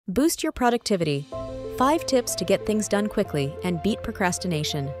Boost your productivity. 5 tips to get things done quickly and beat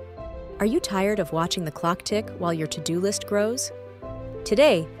procrastination. Are you tired of watching the clock tick while your to-do list grows?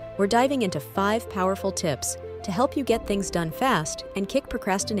 Today, we're diving into 5 powerful tips to help you get things done fast and kick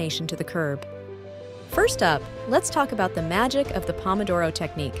procrastination to the curb. First up, let's talk about the magic of the Pomodoro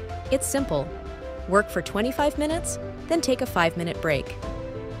technique. It's simple. Work for 25 minutes, then take a 5-minute break.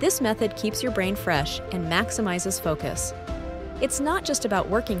 This method keeps your brain fresh and maximizes focus. It's not just about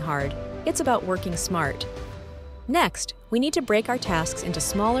working hard, it's about working smart. Next, we need to break our tasks into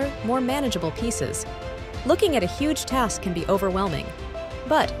smaller, more manageable pieces. Looking at a huge task can be overwhelming,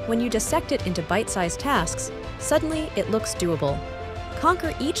 but when you dissect it into bite-sized tasks, suddenly it looks doable.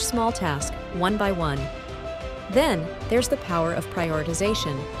 Conquer each small task one by one. Then, there's the power of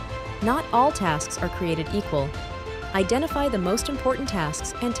prioritization. Not all tasks are created equal. Identify the most important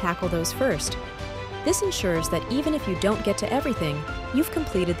tasks and tackle those first. This ensures that even if you don't get to everything, you've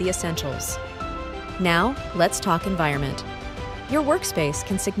completed the essentials. Now, let's talk environment. Your workspace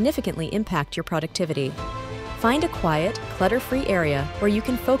can significantly impact your productivity. Find a quiet, clutter-free area where you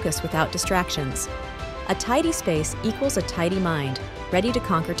can focus without distractions. A tidy space equals a tidy mind, ready to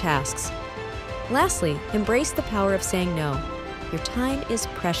conquer tasks. Lastly, embrace the power of saying no. Your time is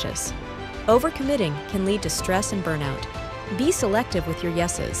precious. Overcommitting can lead to stress and burnout. Be selective with your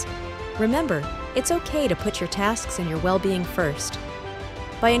yeses. Remember, it's okay to put your tasks and your well-being first.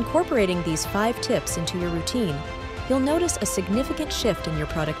 By incorporating these 5 tips into your routine, you'll notice a significant shift in your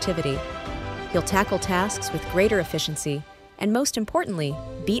productivity. You'll tackle tasks with greater efficiency, and most importantly,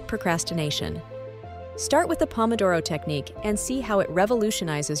 beat procrastination. Start with the Pomodoro technique and see how it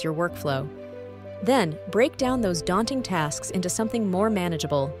revolutionizes your workflow. Then, break down those daunting tasks into something more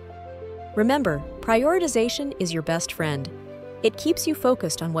manageable. Remember, prioritization is your best friend. It keeps you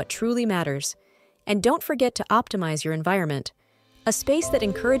focused on what truly matters. And don't forget to optimize your environment. A space that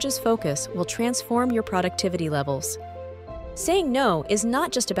encourages focus will transform your productivity levels. Saying no is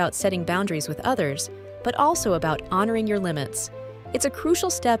not just about setting boundaries with others, but also about honoring your limits. It's a crucial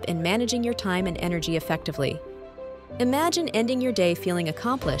step in managing your time and energy effectively. Imagine ending your day feeling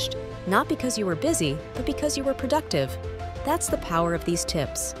accomplished, not because you were busy, but because you were productive. That's the power of these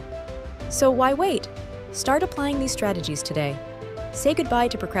tips. So why wait? Start applying these strategies today. Say goodbye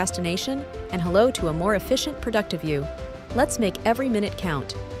to procrastination and hello to a more efficient, productive you. Let's make every minute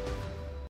count.